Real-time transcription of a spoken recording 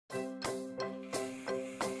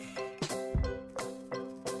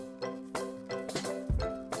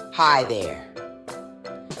Hi there.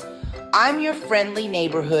 I'm your friendly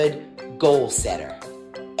neighborhood goal setter.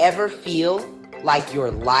 Ever feel like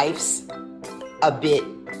your life's a bit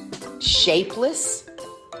shapeless?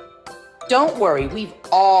 Don't worry, we've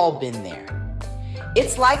all been there.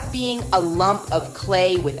 It's like being a lump of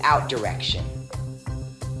clay without direction.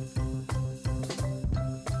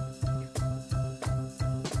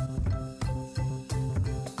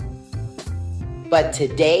 But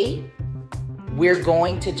today, we're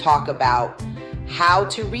going to talk about how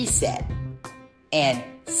to reset and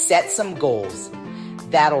set some goals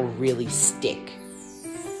that'll really stick.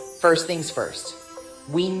 First things first,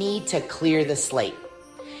 we need to clear the slate.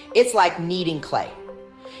 It's like kneading clay.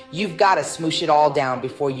 You've got to smoosh it all down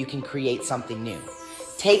before you can create something new.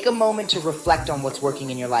 Take a moment to reflect on what's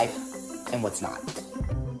working in your life and what's not.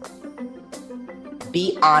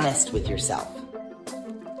 Be honest with yourself.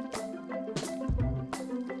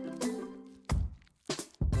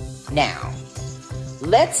 Now,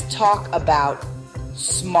 let's talk about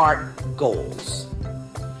SMART goals.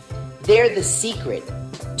 They're the secret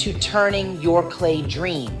to turning your clay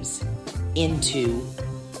dreams into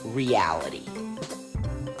reality.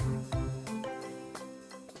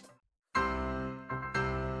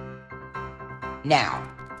 Now,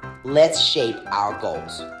 let's shape our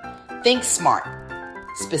goals. Think SMART: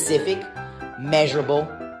 specific, measurable,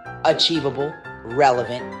 achievable,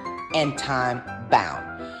 relevant, and time-bound.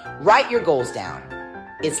 Write your goals down.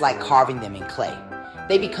 It's like carving them in clay.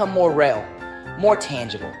 They become more real, more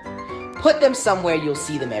tangible. Put them somewhere you'll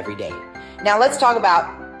see them every day. Now let's talk about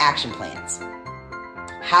action plans.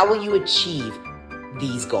 How will you achieve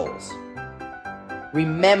these goals?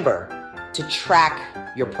 Remember to track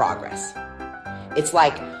your progress. It's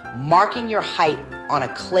like marking your height on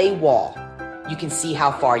a clay wall. You can see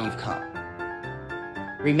how far you've come.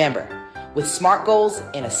 Remember, with SMART goals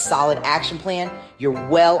and a solid action plan, you're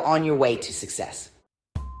well on your way to success.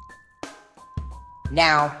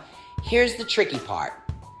 Now, here's the tricky part: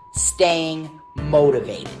 staying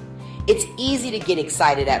motivated. It's easy to get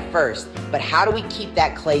excited at first, but how do we keep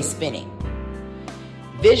that clay spinning?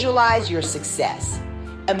 Visualize your success.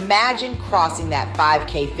 Imagine crossing that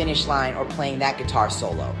 5K finish line or playing that guitar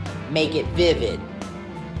solo. Make it vivid.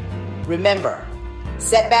 Remember,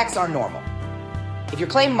 setbacks are normal. If your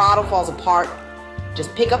clay model falls apart,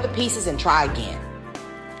 just pick up the pieces and try again.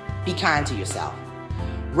 Be kind to yourself.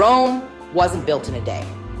 Rome wasn't built in a day,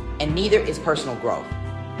 and neither is personal growth.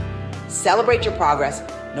 Celebrate your progress,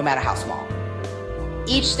 no matter how small.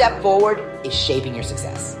 Each step forward is shaping your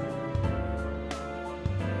success.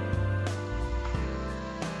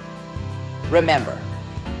 Remember,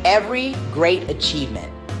 every great achievement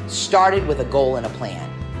started with a goal and a plan.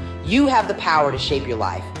 You have the power to shape your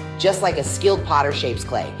life, just like a skilled potter shapes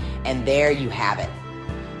clay. And there you have it.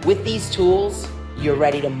 With these tools, you're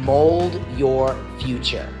ready to mold your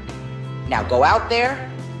future. Now go out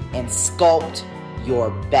there and sculpt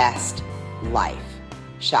your best life.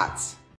 Shots.